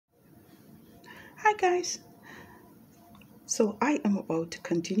Hi guys. So I am about to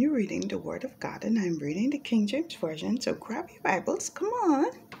continue reading the Word of God and I'm reading the King James Version. So grab your Bibles. Come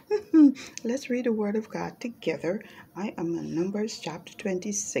on. Let's read the Word of God together. I am in Numbers chapter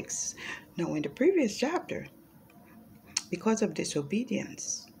 26. Now in the previous chapter, because of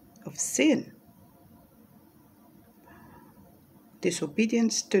disobedience, of sin,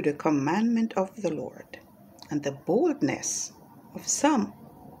 disobedience to the commandment of the Lord, and the boldness of some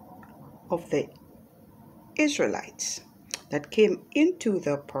of the Israelites that came into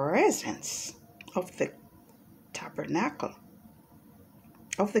the presence of the tabernacle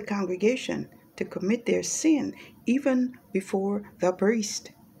of the congregation to commit their sin even before the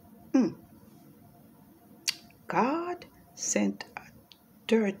priest. God sent a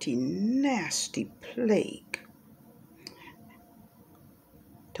dirty, nasty plague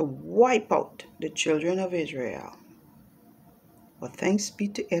to wipe out the children of Israel. Well, thanks be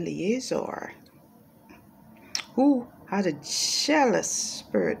to Eleazar, who had a jealous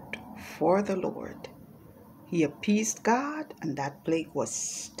spirit for the Lord. He appeased God, and that plague was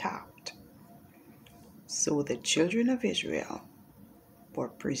stopped. So the children of Israel were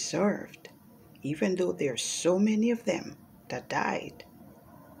preserved, even though there are so many of them that died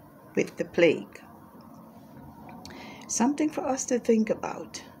with the plague. Something for us to think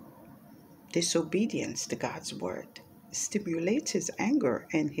about. Disobedience to God's word stimulates his anger,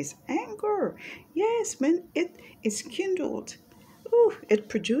 and his anger, yes, when it is kindled, it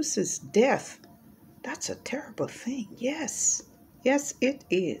produces death. That's a terrible thing. Yes, it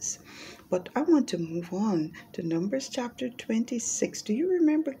is. But I want to move on to Numbers chapter 26. Do you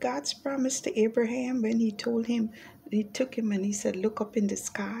remember God's promise to Abraham when he told him, he took him and he said, look up in the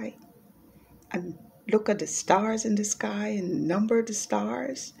sky and look at the stars in the sky and number the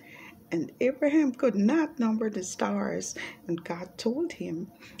stars? And Abraham could not number the stars. And God told him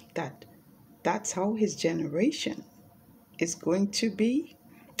that that's how his generation is going to be.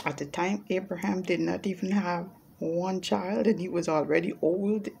 At the time, Abraham did not even have one child, and he was already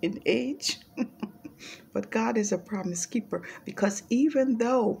old in age. But God is a promise keeper, because even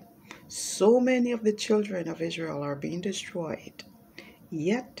though so many of the children of Israel are being destroyed,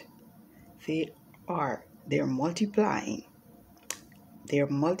 yet they're multiplying. They're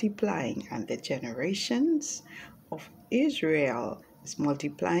multiplying, and the generations of Israel is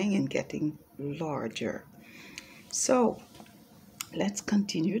multiplying and getting larger. So let's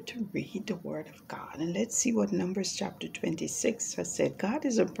continue to read the Word of God, and let's see what Numbers chapter 26 has said. God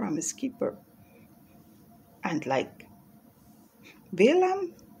is a promise keeper. And like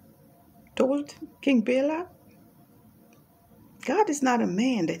Balaam told King Balak, God is not a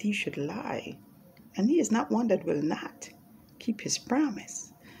man that he should lie, and he is not one that will not keep his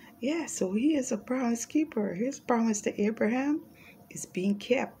promise. Yeah, so he is a promise keeper. His promise to Abraham is being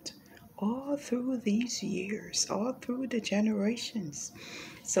kept all through these years, all through the generations.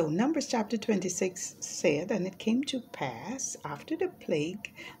 So Numbers chapter 26 said, and it came to pass after the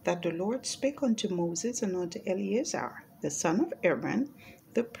plague that the Lord spake unto Moses and unto Eleazar, the son of Aaron,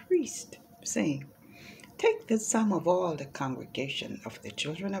 the priest, saying, take the sum of all the congregation of the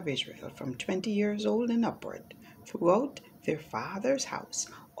children of Israel from 20 years old and upward, throughout their father's house,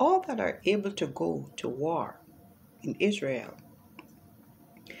 all that are able to go to war in Israel.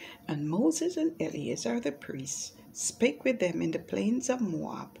 And Moses and Eleazar the priests spake with them in the plains of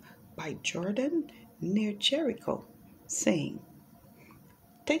Moab by Jordan near Jericho, saying,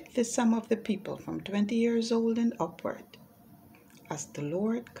 take the sum of the people from 20 years old and upward, as the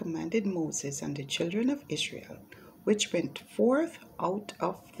Lord commanded Moses and the children of Israel, which went forth out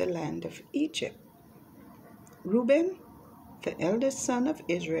of the land of Egypt. Reuben, the eldest son of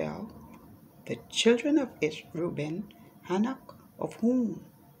Israel, the children of Reuben, Hanok, of whom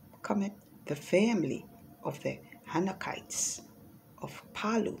cometh the family of the Hanokites, of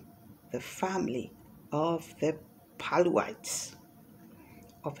Palu, the family of the Paluites,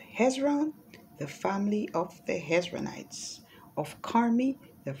 of Hezron, the family of the Hezronites, of Carmi,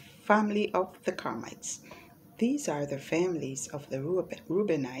 the family of the Carmites. These are the families of the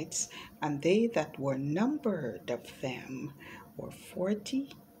Reubenites, and they that were numbered of them were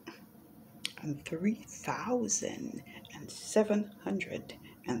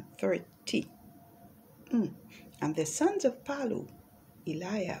 43,730. And the sons of Palu,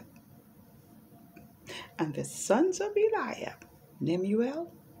 Eliab. And the sons of Eliab,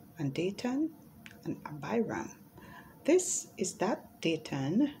 Nemuel, and Datan, and Abiram. This is that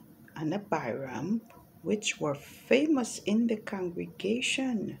Datan and Abiram which were famous in the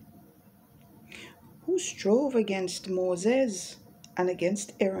congregation, who strove against Moses and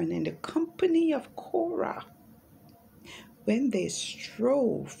against Aaron in the company of Korah, when they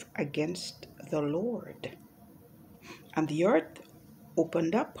strove against the Lord. And the earth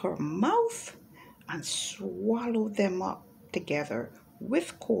opened up her mouth and swallowed them up together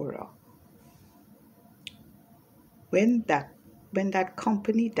with Korah. When that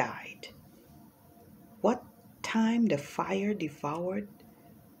company died, what time the fire devoured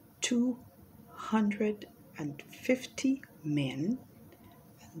 250 men,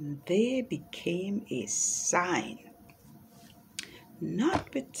 and they became a sign.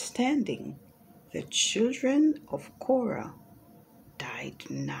 Notwithstanding, the children of Korah died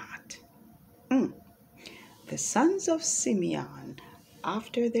not. The sons of Simeon,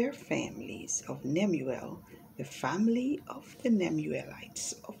 after their families, of Nemuel, the family of the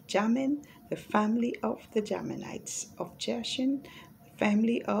Nemuelites, of Jamin, the family of the Jaminites, of Jashin, the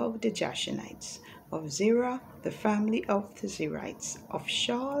family of the Jashinites, of Zerah, the family of the Zerites, of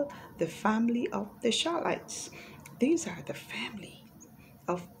Shaul, the family of the Shaulites. These are the family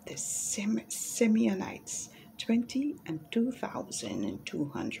of the Simeonites,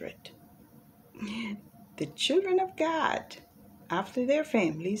 22,200. The children of Gad, after their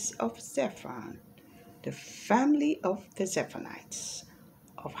families, of Zephon, the family of the Zephonites,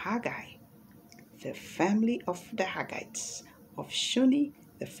 of Haggai, the family of the Haggites, of Shuni,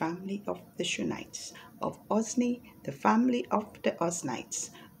 the family of the Shunites, of Ozni, the family of the Oznites,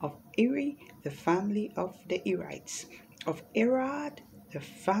 of Eri, the family of the Erites, of Erod, the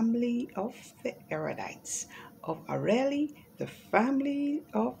family of the Erodites, of Areli, the family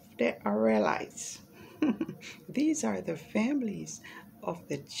of the Arelites. These are the families of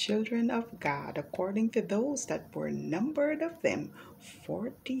the children of God, according to those that were numbered of them,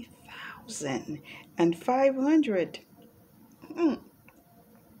 40,500.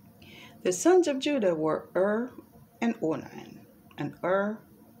 The sons of Judah were and Onan, and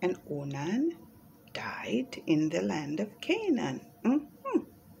and Onan died in the land of Canaan.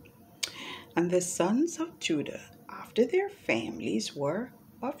 And the sons of Judah, after their families, were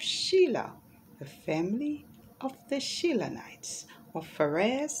of Shelah, the family of the Shilonites, of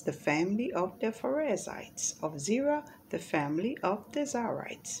Pharez, the family of the Pharezites, of Zerah, the family of the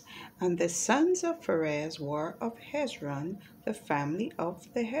Zarites. And the sons of Pharez were of Hezron, the family of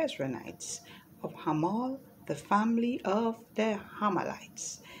the Hezronites, of Hamal, the family of the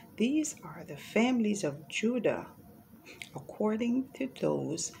Hamalites. These are the families of Judah, according to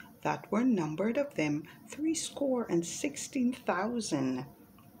those that were numbered of them,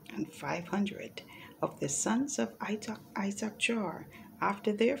 316,500. Of the sons of Issachar,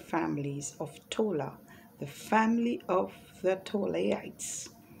 after their families, of Tola, the family of the Tolaites,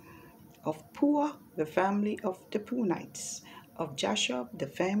 of Puah, the family of the Punites, of Jashub, the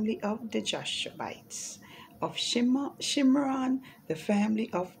family of the Jashubites, of Shimron, the family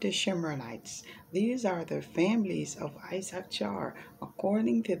of the Shimronites. These are the families of Issachar,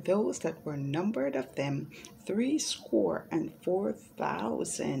 according to those that were numbered of them,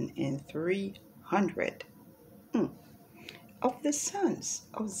 304,300. Of the sons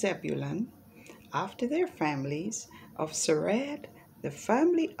of Zebulun, after their families, of Sered, the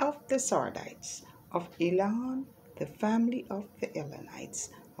family of the Sardites, of Elon, the family of the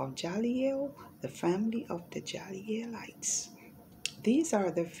Elonites, of Jaliel, the family of the Jalielites. These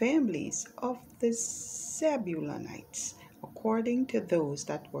are the families of the Zebulunites, according to those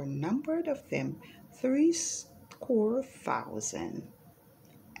that were numbered of them,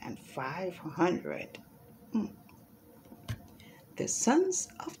 300,500. The sons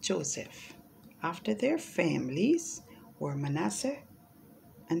of Joseph, after their families, were Manasseh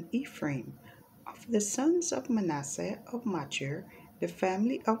and Ephraim. Of the sons of Manasseh, of Machir, the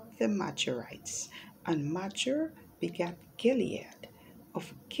family of the Machirites. And Machir begat Gilead.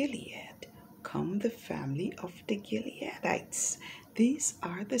 Of Gilead come the family of the Gileadites. These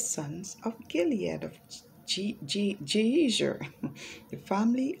are the sons of Gilead, of Jezer, the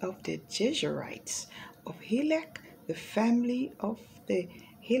family of the Jezerites. Of Helek, the family of the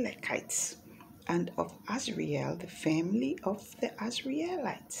Helekites. And of Azriel, the family of the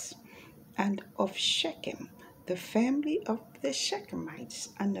Azrielites. And of Shechem, the family of the Shechemites.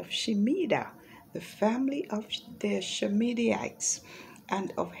 And of Shemida, the family of the Shemidaites.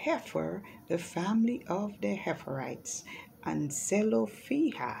 And of Hepher, the family of the Hepherites. And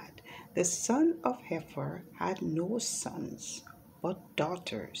Zelophehad, the son of Hepher, had no sons, but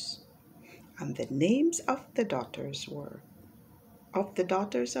daughters. And the names of the daughters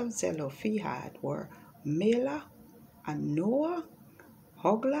of Zelophehad were Mela and Noah,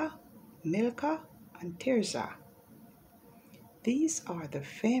 Hoglah, Milcah, and Tirzah. These are the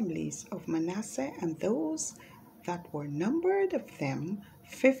families of Manasseh, and those that were numbered of them,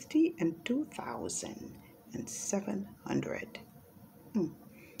 52,700.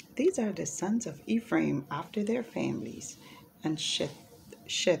 These are the sons of Ephraim after their families, and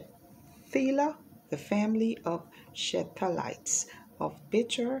Shethelah, the family of Shethalites, of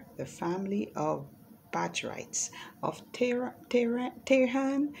Bicher, the family of Bachrites, of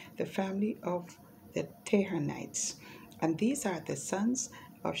Tehan, the family of the Tehanites. And these are the sons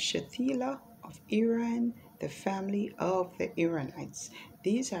of Shethelah, of Iran, the family of the Iranites.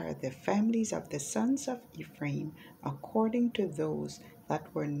 These are the families of the sons of Ephraim, according to those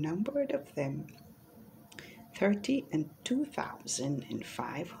that were numbered of them,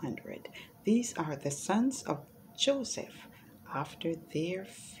 32,500. These are the sons of Joseph after their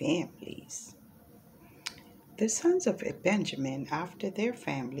families. The sons of Benjamin after their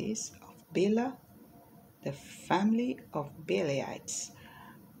families, of Bela, the family of Belaites,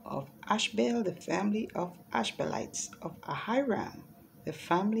 of Ashbel, the family of Ashbelites, of Ahiram, the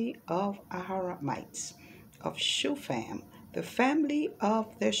family of Aharamites, of Shupham, the family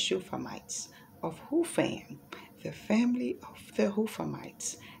of the Shuphamites, of Hupham, the family of the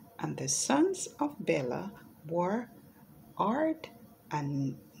Huphamites. And the sons of Bela were Ard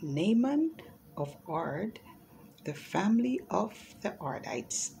and Naaman, of Ard, the family of the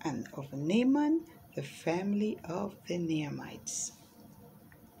Ardites, and of Naaman, the family of the Naamites.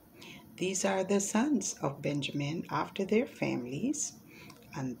 These are the sons of Benjamin after their families,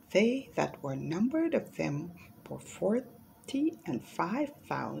 and they that were numbered of them were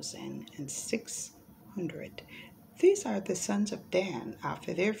 45,600. These are the sons of Dan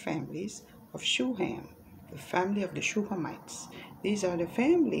after their families, of Shuham, the family of the Shuhamites. These are the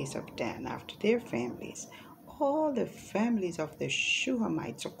families of Dan after their families, all the families of the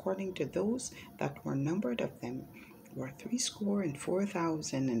Shuhamites, according to those that were numbered of them, were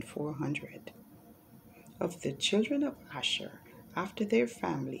 64,400. Of the children of Asher, after their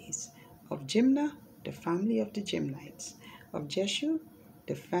families, of Jimnah, the family of the Jimnites, of Jeshua,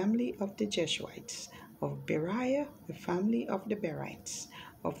 the family of the Jeshuites, of Beriah, the family of the Berites,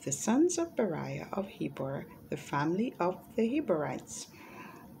 of the sons of Beriah of Heber, the family of the Heberites,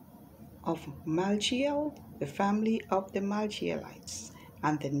 of Malchiel, the family of the Malchielites.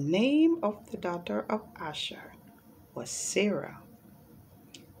 And the name of the daughter of Asher was Sarah.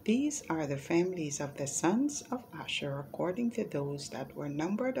 These are the families of the sons of Asher, according to those that were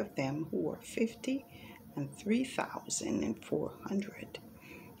numbered of them, who were 53,400.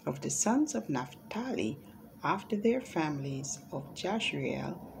 Of the sons of Naphtali, after their families, of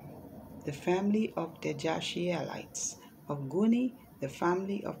Jashriel, the family of the Jashielites, of Guni, the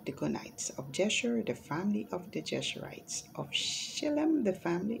family of the Gunites, of Jeshur, the family of the Jeshurites, of Shillem, the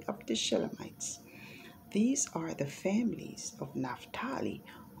family of the Shillemites. These are the families of Naphtali,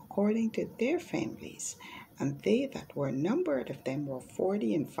 according to their families, and they that were numbered of them were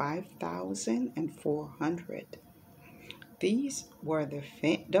 45,400. These were the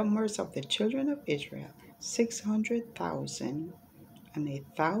numbers of the children of Israel, 600,000 and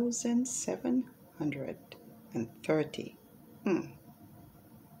 1,730.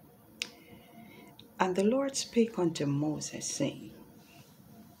 And the Lord spake unto Moses, saying,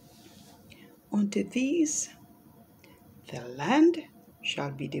 Unto these the land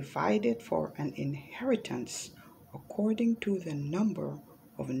shall be divided for an inheritance according to the number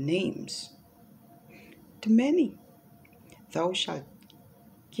of names. To many thou shalt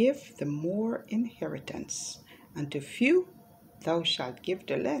give the more inheritance, and to few thou shalt give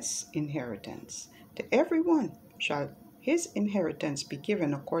the less inheritance. To every one shall his inheritance be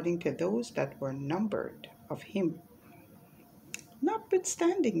given according to those that were numbered of him.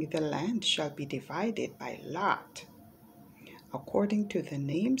 Notwithstanding, the land shall be divided by lot, according to the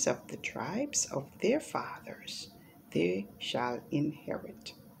names of the tribes of their fathers, they shall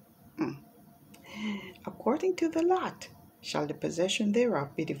inherit. According to the lot shall the possession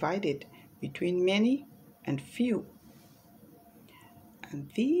thereof be divided between many and few.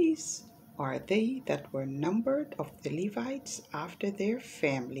 And these are they that were numbered of the Levites after their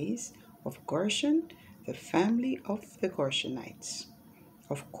families, of Gershon, the family of the Gershonites,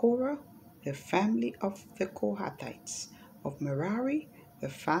 of Korah, the family of the Kohathites, of Merari, the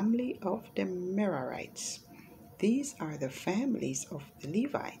family of the Merarites. These are the families of the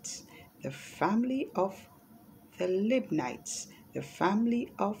Levites, the family of the Libnites, the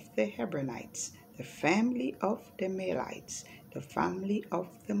family of the Hebronites, the family of the Malites, the family of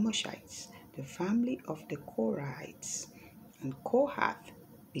the Mushites, the family of the Korahites. And Kohath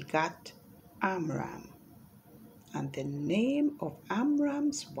begat Amram. And the name of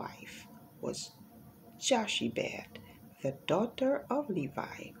Amram's wife was Jochebed, the daughter of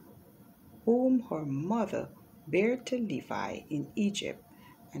Levi, whom her mother bare to Levi in Egypt.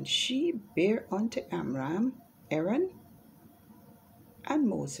 And she bare unto Amram Aaron and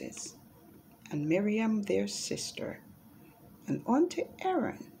Moses, and Miriam their sister. And unto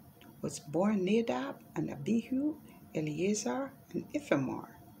Aaron was born Nadab and Abihu, Eleazar and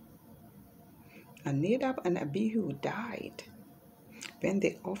Ithamar. And Nadab and Abihu died when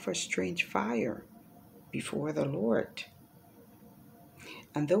they offered strange fire before the Lord.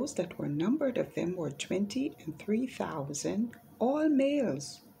 And those that were numbered of them were 23,000, all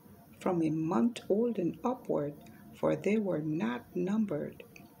males, from a month old and upward, for they were not numbered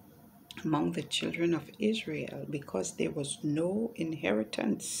among the children of Israel, because there was no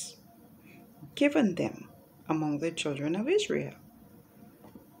inheritance given them among the children of Israel.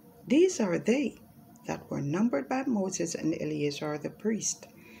 These are they that were numbered by Moses and Eleazar the priest,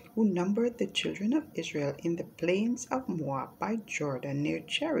 who numbered the children of Israel in the plains of Moab by Jordan near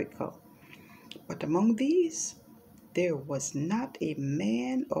Jericho. But among these there was not a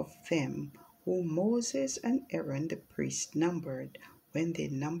man of them whom Moses and Aaron the priest numbered, when they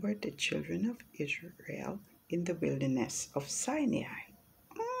numbered the children of Israel in the wilderness of Sinai.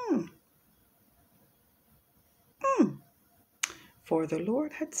 For the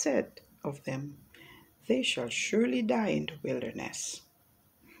Lord had said of them, they shall surely die in the wilderness.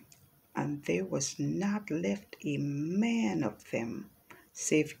 And there was not left a man of them,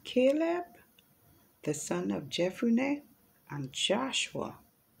 save Caleb, the son of Jephunneh, and Joshua,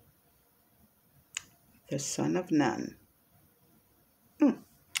 the son of Nun.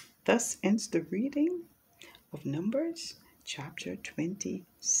 Thus ends the reading of Numbers chapter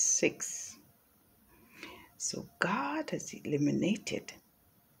 26. So God has eliminated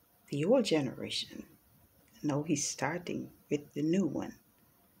the old generation. Now he's starting with the new one.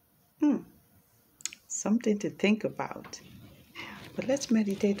 Something to think about. But let's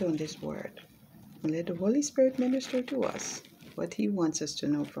meditate on this word and let the Holy Spirit minister to us what he wants us to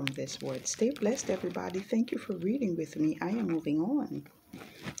know from this word. Stay blessed, everybody. Thank you for reading with me. I am moving on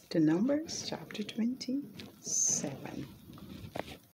to Numbers chapter 27.